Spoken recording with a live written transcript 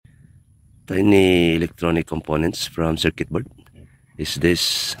tiny electronic components from circuit board. Is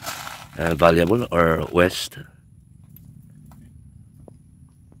this valuable or waste?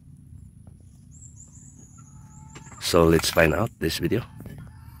 So let's find out this video.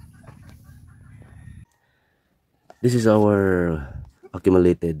 This is our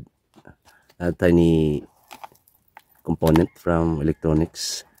accumulated tiny component from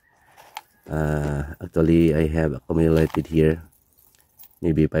electronics. Actually, I have accumulated here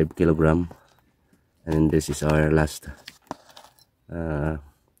maybe 5 kilogram, and this is our last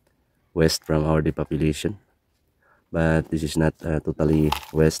waste from our depopulation. But this is not totally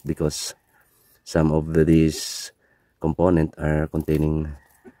waste, because some of these components are containing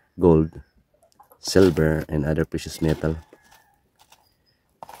gold, silver, and other precious metal.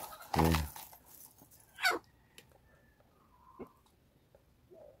 Yeah.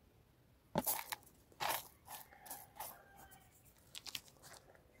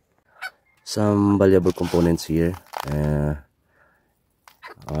 Some valuable components here are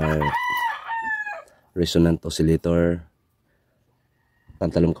resonant oscillator,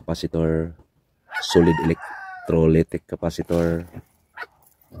 tantalum capacitor, solid electrolytic capacitor,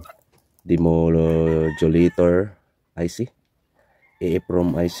 demodulator IC,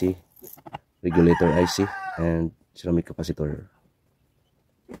 EEPROM IC, regulator IC, and ceramic capacitor.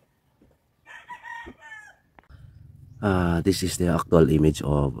 This is the actual image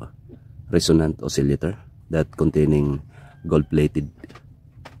of resonant oscillator that containing gold-plated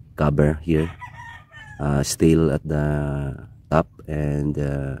cover here, steel at the top, and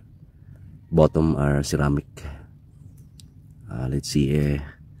bottom are ceramic. Let's see a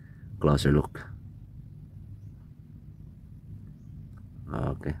closer look.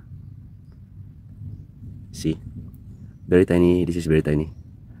 Okay, see, very tiny. This is very tiny,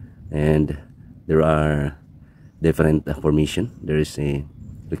 and there are different formation. There is a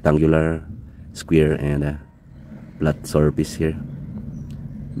rectangular, square, and a flat surface here.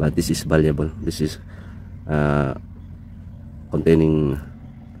 But this is valuable. This is containing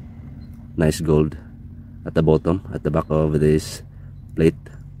nice gold at the bottom, at the back of this plate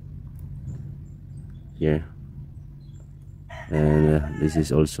here, and this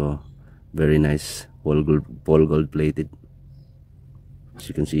is also very nice, all gold plated, as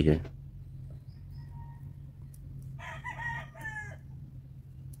you can see here.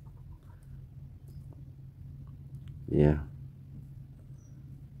 Yeah.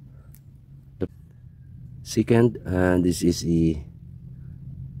 The second, this is the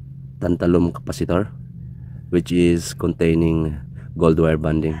tantalum capacitor, which is containing gold wire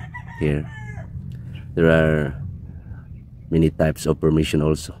bonding here. There are many types of formation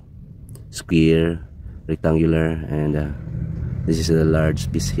also: square, rectangular, and this is a large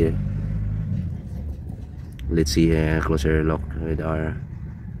piece here. Let's see a closer look with our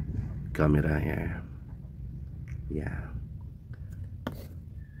camera here. Yeah,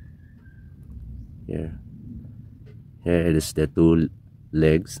 here it is the two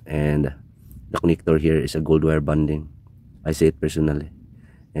legs, and the connector here is a gold wire bonding. I say it personally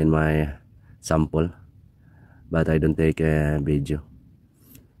in my sample, but I don't take a video.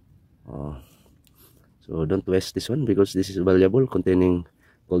 So don't waste this one, because this is valuable, containing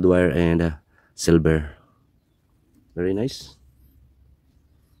gold wire and silver. Very nice.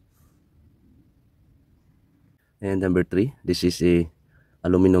 And number 3, this is a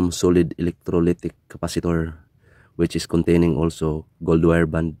aluminum solid electrolytic capacitor, which is containing also gold wire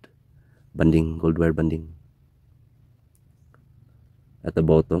bonding. At the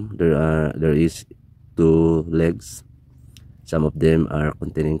bottom, there is 2 legs. Some of them are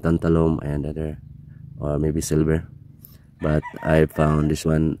containing tantalum and other, or maybe silver. But I found this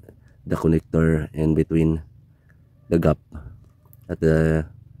one, the connector in between the gap at the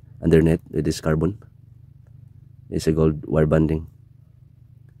underneath with this carbon. It's a gold wire bonding.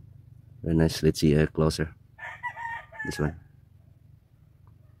 Very nice. Let's see a closer. This one.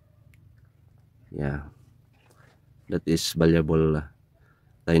 Yeah, that is valuable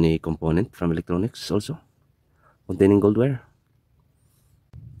tiny component from electronics, also containing gold wire.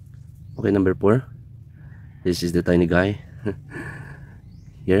 Okay, number 4. This is the tiny guy.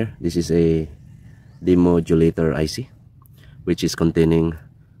 Here, this is a demodulator IC, which is containing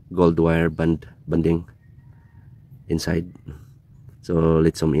gold wire bonding inside. So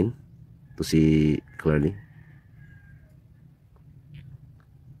let's zoom in to see clearly.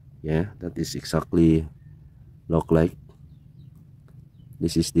 Yeah, that is exactly look like.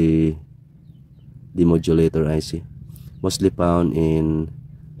 This is the demodulator IC, mostly found in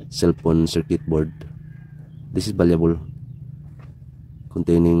cell phone circuit board. This is valuable,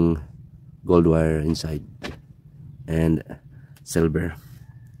 containing gold wire inside and silver.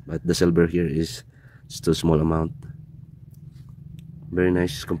 but the silver here is still small amount. Very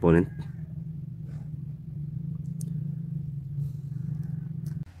nice component.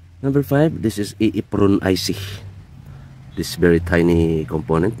 Number 5, this is EEPROM IC. This very tiny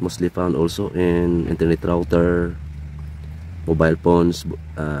component, mostly found also in internet router, mobile phones,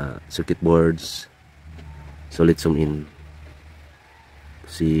 circuit boards. So let's zoom in to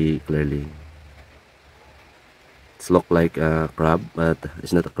see clearly. It's look like a crab, but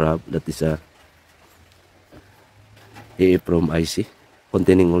it's not a crab. That is a EEPROM IC,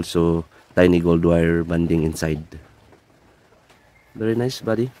 containing also tiny gold wire banding inside. Very nice,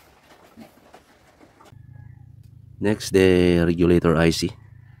 buddy. Next, the regulator IC.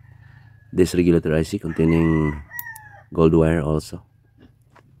 This regulator IC containing gold wire also.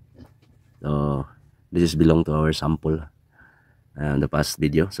 So this is belong to our sample the past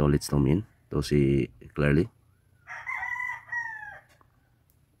video. So let's zoom in to see clearly.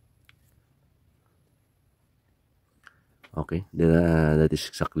 Okay, that is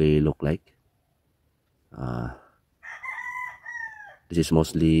exactly look like. This is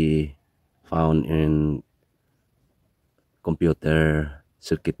mostly found in computer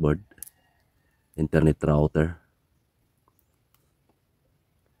circuit board, internet router.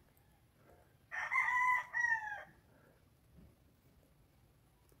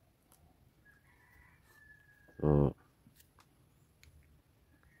 So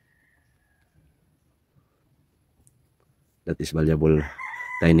that is valuable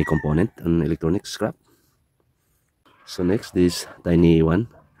tiny component on electronic scrap. So next, this tiny one.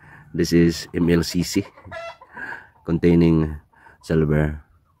 This is MLCC, containing silver,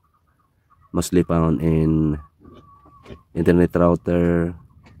 mostly found in internet router,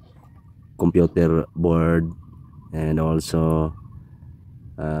 computer board, and also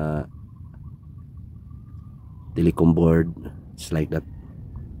telecom board. It's like that.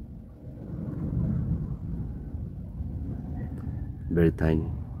 Very tiny.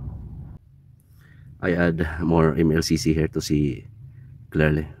 I add more MLCC here to see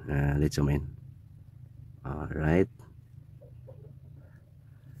clearly. Let's zoom in. Alright.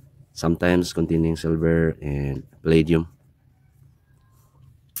 Sometimes containing silver and palladium.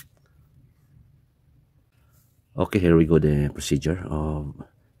 Okay, here we go, the procedure of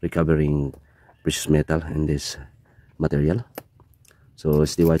recovering precious metal in this material. So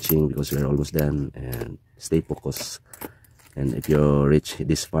stay watching because we're almost done, and stay focused. And if you reach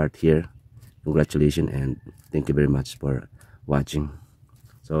this part here, congratulations and thank you very much for watching.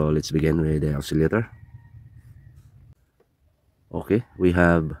 So let's begin with the oscillator. Okay, we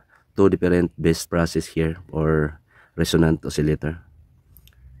have two different best process here for resonant oscillator.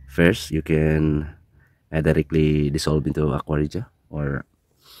 First, you can directly dissolve into aqua regia, or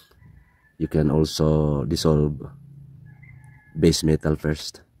you can also dissolve base metal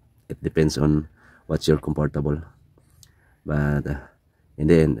first. It depends on what you're comfortable, but in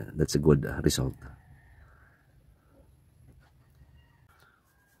the end, that's a good result.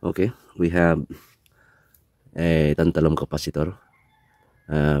 Okay, we have a tantalum capacitor.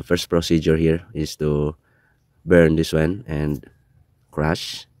 First procedure here is to burn this one and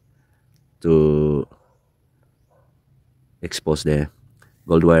crush to expose the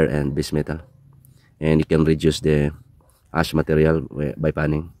gold wire and base metal, and you can reduce the ash material by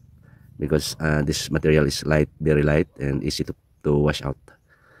panning, because this material is light, very light, and easy to wash out.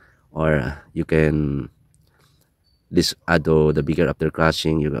 Or you can add to the beaker after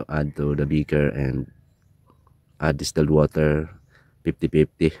crushing. You add to the beaker and add distilled water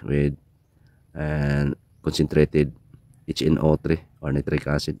 50-50 with and concentrated HNO3 or nitric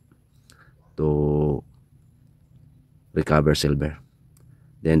acid to recover silver.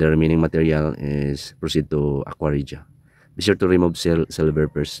 Then the remaining material is proceed to aqua regia. Be sure to remove silver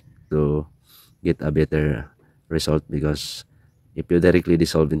first to get a better result, because if you directly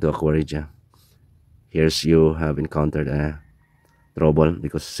dissolve into aqua regia, here's you have encountered a trouble,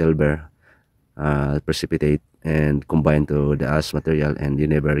 because silver precipitate and combine to the ash material and you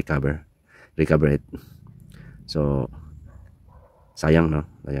never recover it. So sayang, no?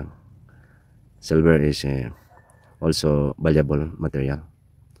 Sayang. Silver is also valuable material.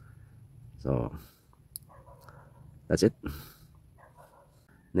 So that's it.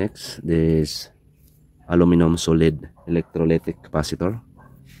 Next, this aluminum solid electrolytic capacitor.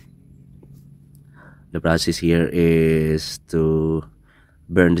 The process here is to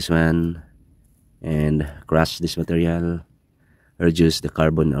burn this one and crush this material, reduce the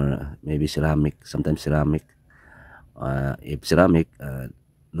carbon, or maybe ceramic, sometimes ceramic. If ceramic,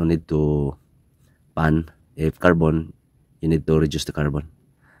 no need to pan. If carbon, you need to reduce the carbon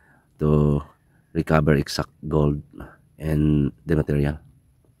to recover exact gold and the material.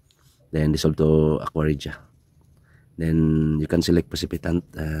 then dissolve to aqua regia. Then you can select precipitant.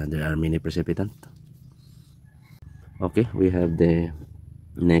 There are many precipitant. Okay, we have the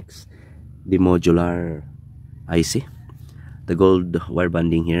next, the modular IC. The gold wire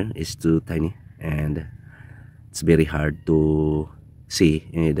banding here is too tiny and it's very hard to see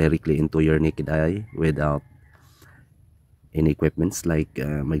directly into your naked eye without any equipments like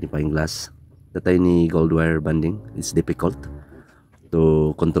magnifying glass. The tiny gold wire banding is difficult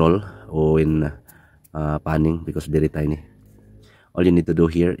to control when panning because very tiny. All you need to do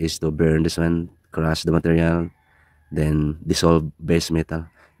here is to burn this one, crush the material, then dissolve base metal,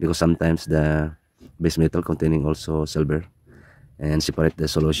 because sometimes the base metal containing also silver, and separate the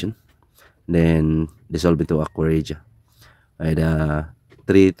solution, then dissolve into aqua regia at a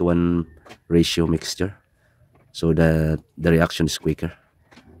 3:1 ratio mixture, so that the reaction is quicker.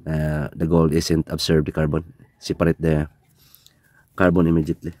 The gold isn't absorb the carbon. Separate the carbon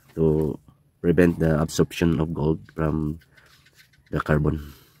immediately to prevent the absorption of gold from the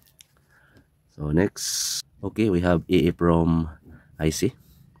carbon. So next, okay, we have EEPROM IC,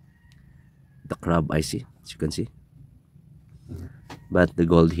 the crab IC, as you can see, but the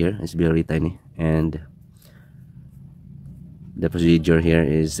gold here is very tiny and the procedure here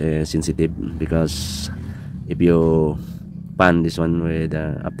is sensitive, because if you pan this one with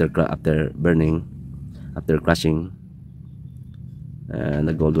after burning, after crushing,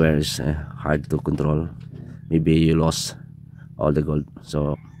 the gold wire is hard to control. Maybe you lost all the gold.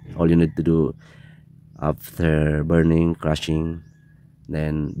 So all you need to do after burning, crushing,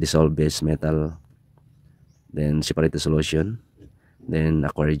 then dissolve base metal, then separate the solution, then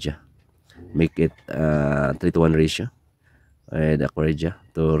aqua regia, make it 3:1 ratio with aqua regia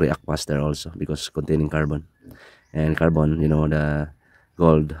to react faster also, because containing carbon, and carbon, you know, the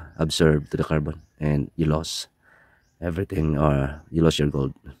gold absorbed to the carbon and you lost everything, or you lost your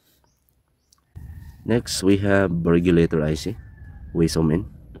gold. Next we have regulator IC. We zoom in.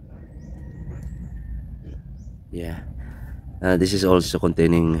 Yeah, this is also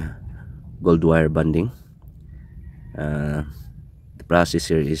containing gold wire banding. The process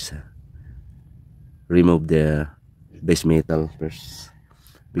here is remove the base metal first,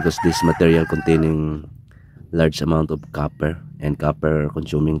 because this material containing large amount of copper, and copper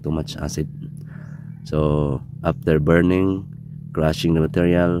consuming too much acid. So after burning, crushing the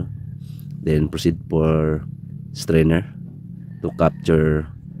material, then proceed for strainer to capture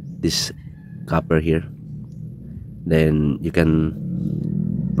this copper here. Then you can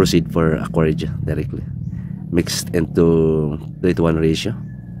proceed for aqua regia directly, mixed into 3:1 ratio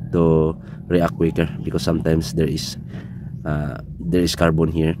to react quicker, because sometimes there is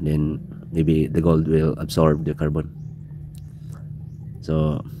carbon here, then maybe the gold will absorb the carbon.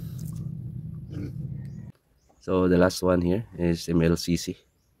 So the last one here is MLCC,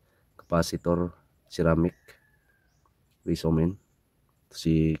 capacitor ceramic. We zoom in to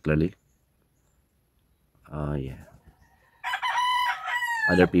see clearly. Yeah,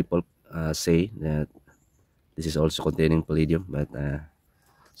 other people say that this is also containing palladium, but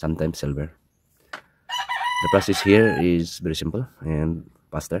sometimes silver. The process here is very simple and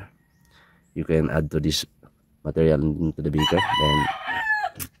faster. You can add to this material into the beaker, then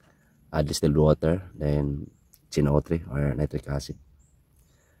add distilled water, then CnO3 or nitric acid.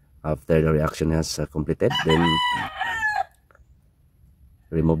 After the reaction has completed, then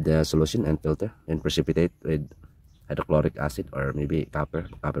remove the solution and filter, and precipitate with hydrochloric acid or maybe copper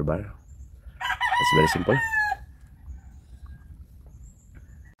bar. It's very simple.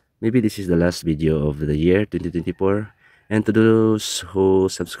 Maybe this is the last video of the year 2024, and to those who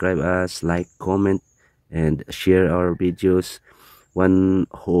subscribe us, like, comment, and share our videos, one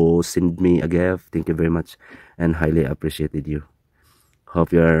who sent me a gift, thank you very much and highly appreciated you.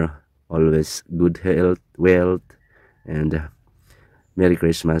 Hope you are always good health, wealth, and Merry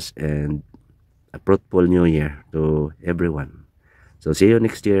Christmas and a fruitful New Year to everyone. So see you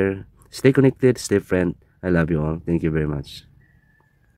next year. Stay connected, stay friend. I love you all. Thank you very much.